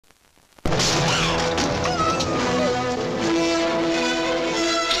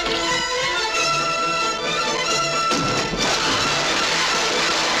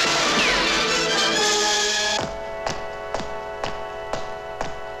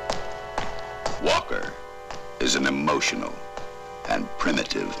Walker is an emotional and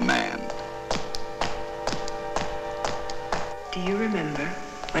primitive man. Do you remember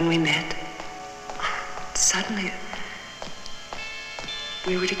when we met? Suddenly,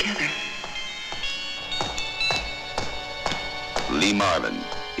 we were together. Lee Marvin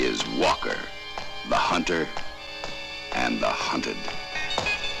is Walker, the hunter and the hunted.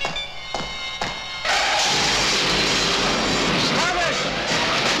 Stop it!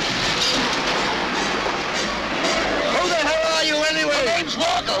 Who the hell are you anyway? My name's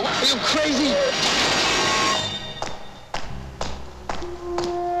Walker. Are you crazy?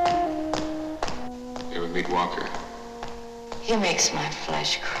 You ever meet Walker? He makes my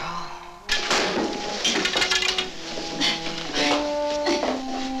flesh crawl.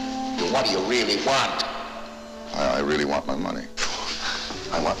 What do you really want? I really want my money.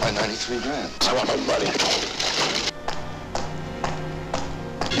 I want my 93 grand. I want my money.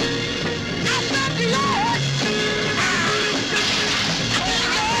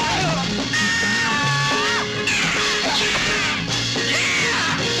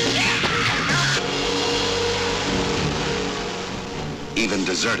 Even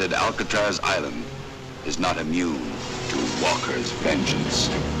deserted Alcatraz Island is not immune to Walker's vengeance.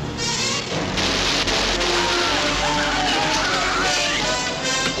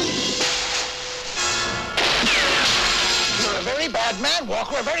 You're a very bad man,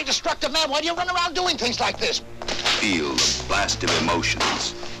 Walker, a very destructive man. Why do you run around doing things like this? Feel the blast of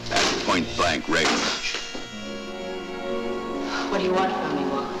emotions at point-blank range. What do you want from me,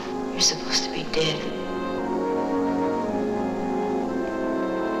 Walker? You're supposed to be dead.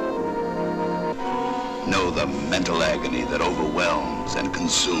 Know the mental agony that overwhelms and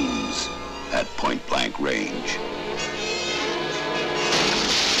consumes at point-blank range.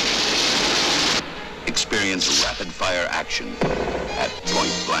 Experience rapid-fire action at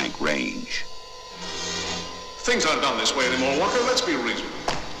point-blank range. Things aren't done this way anymore, Walker. Let's be reasonable.